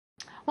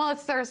Well,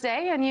 it's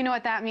Thursday, and you know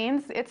what that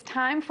means. It's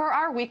time for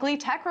our weekly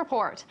tech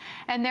report.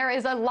 And there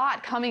is a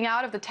lot coming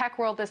out of the tech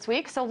world this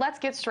week, so let's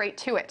get straight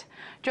to it.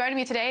 Joining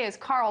me today is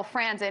Carl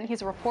Franzen.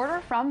 He's a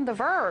reporter from The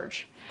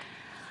Verge.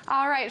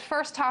 All right,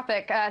 first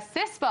topic,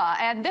 CISPA,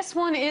 and this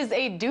one is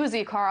a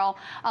doozy, Carl.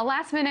 A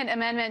last-minute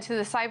amendment to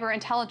the Cyber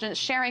Intelligence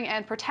Sharing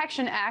and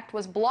Protection Act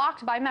was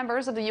blocked by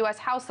members of the U.S.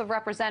 House of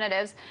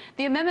Representatives.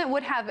 The amendment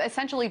would have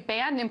essentially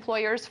banned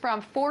employers from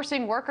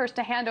forcing workers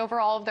to hand over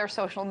all of their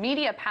social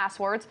media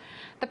passwords.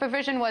 The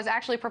provision was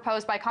actually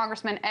proposed by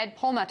Congressman Ed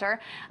Perlmutter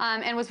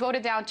and was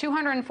voted down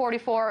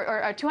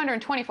 224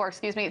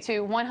 to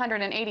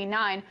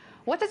 189.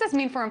 What does this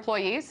mean for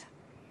employees?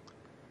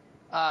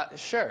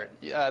 Sure.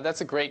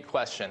 That's a great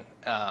question.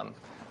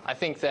 I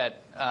think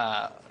that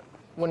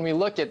when we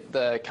look at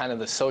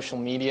the social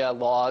media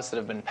laws that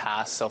have been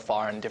passed so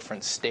far in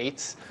different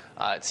states,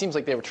 it seems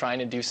like they were trying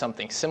to do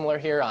something similar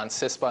here on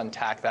CISPA and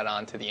tack that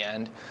on to the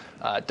end.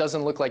 It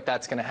doesn't look like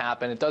that's going to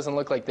happen. It doesn't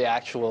look like the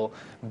actual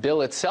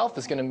bill itself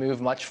is going to move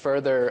much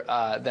further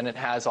than it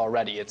has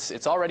already.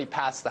 It's already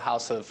passed the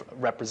House of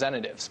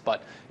Representatives,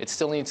 but it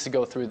still needs to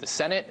go through the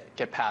Senate,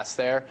 get passed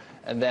there,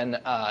 and then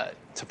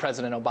to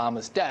President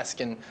Obama's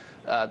desk. And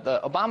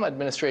the Obama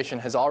administration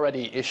has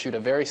already issued a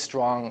very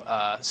strong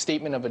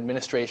statement of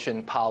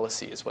administration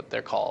policy, is what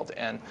they're called.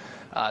 And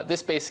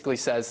this basically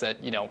says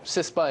that,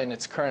 CISPA in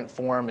its current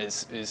form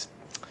is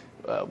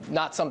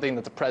not something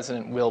that the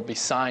president will be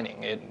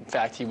signing. In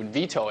fact, he would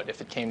veto it if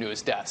it came to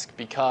his desk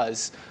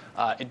because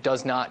it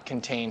does not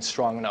contain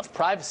strong enough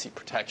privacy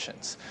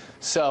protections.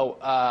 So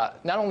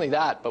not only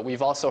that, but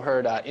we've also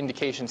heard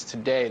indications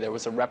today. There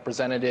was a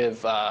representative,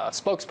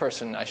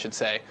 spokesperson, I should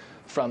say,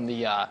 from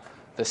the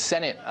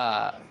Senate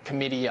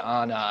Committee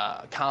on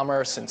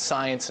Commerce and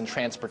Science and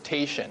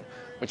Transportation,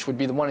 which would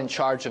be the one in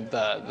charge of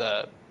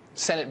the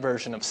Senate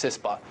version of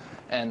CISPA.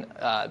 And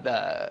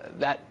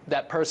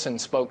that person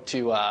spoke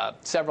to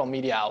several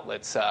media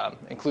outlets,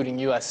 including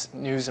U.S.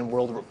 News and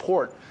World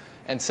Report,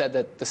 and said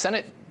that the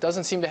Senate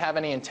doesn't seem to have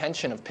any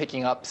intention of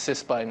picking up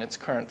CISPA in its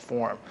current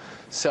form.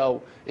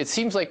 So it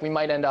seems like we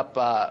might end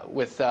up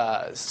with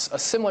a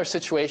similar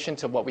situation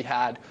to what we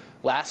had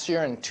last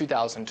year in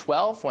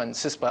 2012 when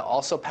CISPA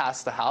also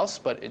passed the House,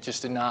 but it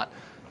just did not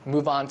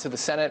move on to the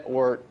Senate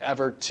or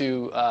ever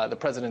to the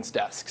president's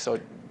desk. So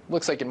it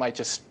looks like it might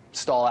just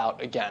stall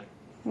out again.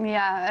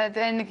 Yeah,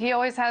 and he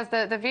always has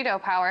the veto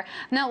power.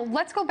 Now,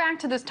 let's go back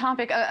to this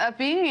topic of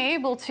being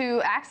able to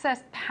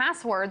access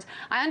passwords.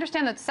 I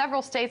understand that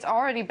several states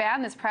already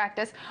banned this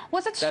practice.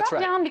 Was it struck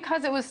down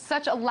because it was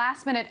such a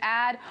last-minute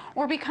ad,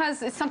 or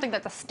because it's something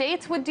that the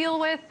states would deal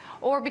with,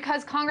 or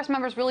because Congress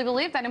members really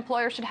believe that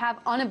employers should have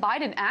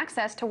unabridged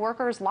access to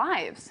workers'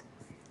 lives?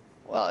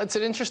 Well, it's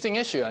an interesting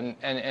issue,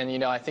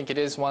 and I think it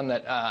is one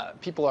that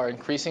people are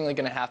increasingly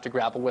going to have to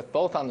grapple with,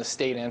 both on the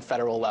state and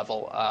federal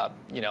level.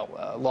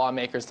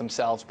 Lawmakers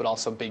themselves, but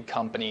also big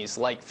companies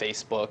like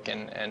Facebook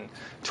and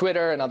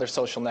Twitter and other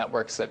social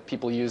networks that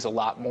people use a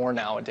lot more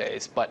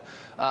nowadays. But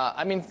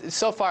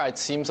so far it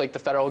seems like the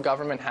federal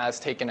government has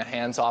taken a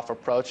hands-off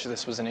approach.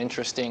 This was an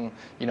interesting,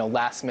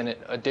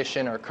 last-minute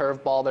addition or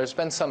curveball. There's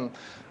been some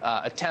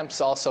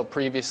attempts also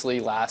previously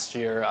last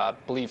year. I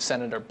believe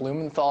Senator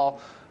Blumenthal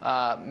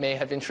may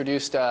have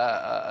introduced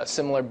a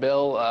similar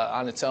bill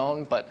on its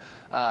own, but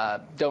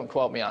don't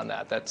quote me on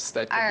that. That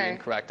could be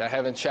incorrect. I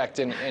haven't checked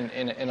in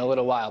a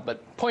little while.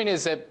 But point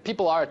is that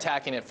people are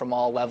attacking it from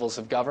all levels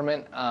of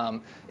government.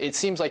 It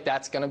seems like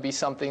that's going to be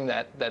something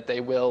that they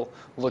will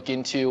look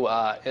into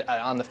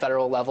on the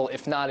federal level,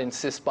 if not in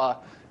CISPA,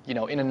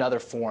 in another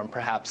form,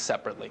 perhaps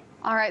separately.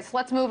 All right, so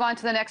let's move on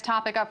to the next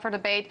topic up for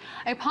debate.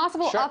 A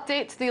possible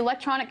update to the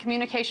Electronic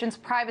Communications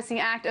Privacy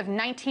Act of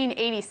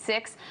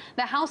 1986.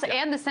 The House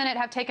and the Senate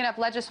have taken up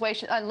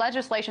legislation.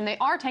 They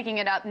are taking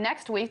it up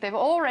next week. They've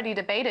already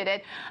debated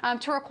it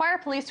to require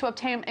police to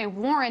obtain a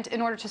warrant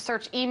in order to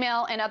search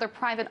email and other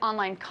private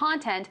online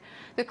content.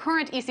 The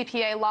current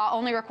ECPA law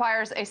only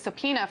requires a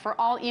subpoena for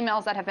all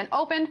emails that have been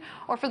opened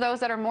or for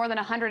those that are more than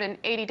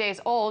 180 days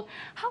old.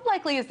 How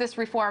likely is this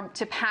reform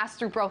to pass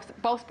through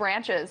both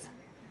branches?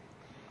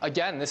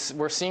 Again,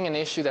 we're seeing an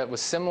issue that was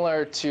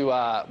similar to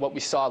what we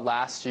saw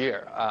last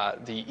year.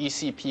 The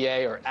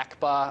ECPA, or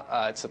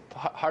ECPA, it's a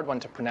hard one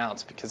to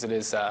pronounce because it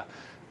is,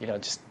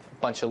 just a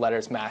bunch of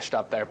letters mashed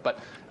up there. But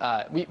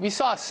we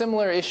saw a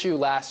similar issue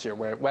last year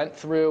where it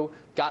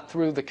got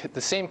through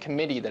the same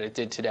committee that it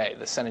did today,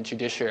 the Senate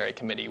Judiciary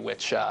Committee,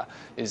 which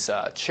is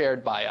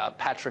chaired by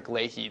Patrick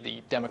Leahy,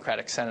 the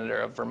Democratic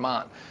senator of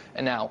Vermont.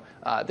 And now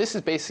this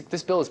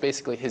bill is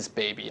basically his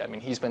baby. I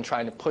mean, he's been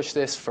trying to push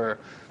this for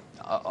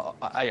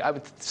I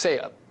would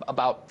say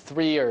about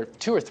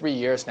 2 or 3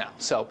 years now.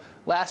 So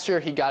last year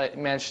he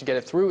managed to get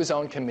it through his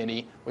own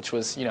committee, which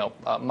was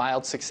a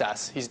mild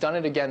success. He's done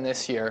it again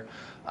this year.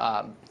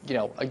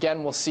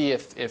 Again, we'll see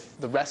if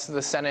the rest of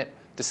the Senate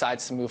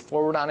decides to move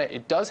forward on it.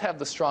 It does have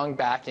the strong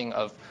backing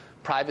of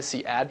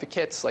privacy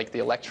advocates like the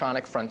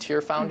Electronic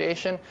Frontier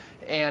Foundation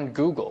and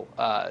Google.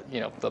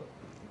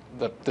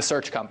 the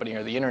search company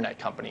or the internet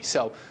company.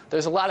 So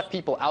there's a lot of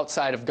people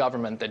outside of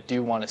government that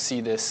do want to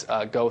see this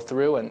go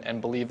through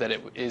and believe that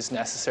it is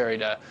necessary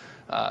to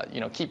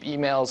keep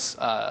emails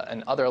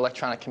and other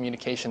electronic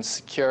communications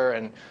secure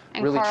and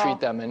really Carl, treat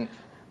them. And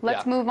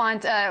let's move on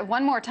to,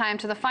 one more time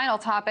to the final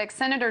topic.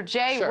 Senator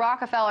Jay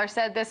Rockefeller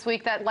said this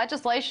week that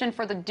legislation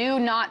for the do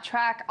not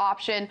track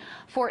option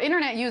for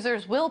internet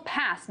users will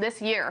pass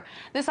this year.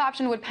 This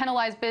option would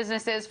penalize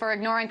businesses for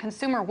ignoring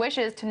consumer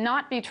wishes to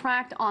not be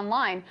tracked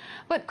online.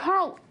 But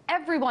Carl,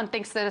 everyone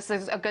thinks that this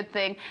is a good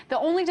thing. The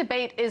only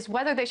debate is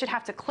whether they should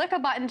have to click a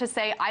button to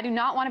say, I do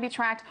not want to be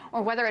tracked,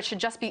 or whether it should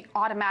just be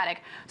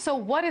automatic. So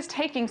what is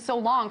taking so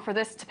long for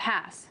this to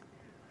pass?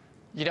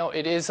 You know,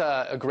 it is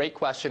a great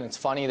question. It's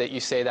funny that you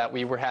say that.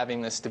 We were having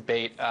this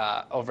debate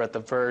over at the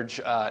Verge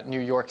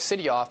New York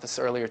City office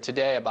earlier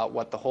today about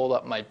what the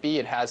holdup might be.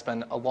 It has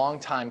been a long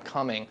time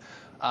coming.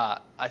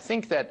 I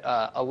think that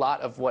a lot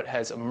of what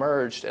has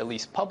emerged, at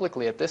least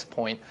publicly at this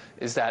point,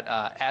 is that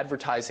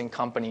advertising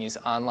companies,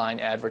 online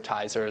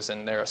advertisers,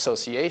 and their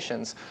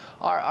associations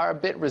are a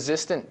bit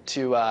resistant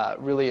to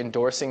really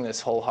endorsing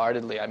this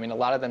wholeheartedly. I mean, a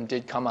lot of them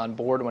did come on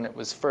board when it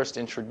was first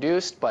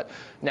introduced, but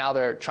now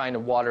they're trying to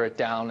water it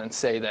down and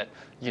say that,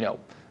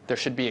 there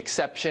should be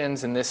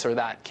exceptions in this or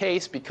that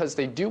case, because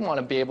they do want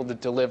to be able to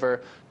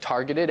deliver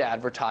targeted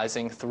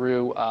advertising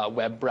through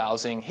web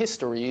browsing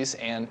histories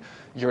and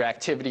your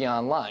activity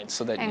online,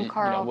 so that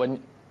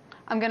when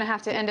I'm going to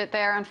have to end it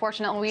there.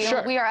 Unfortunately,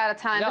 we are out of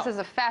time. This is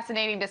a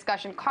fascinating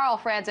discussion. Carl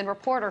Franzen,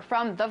 reporter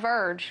from The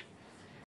Verge.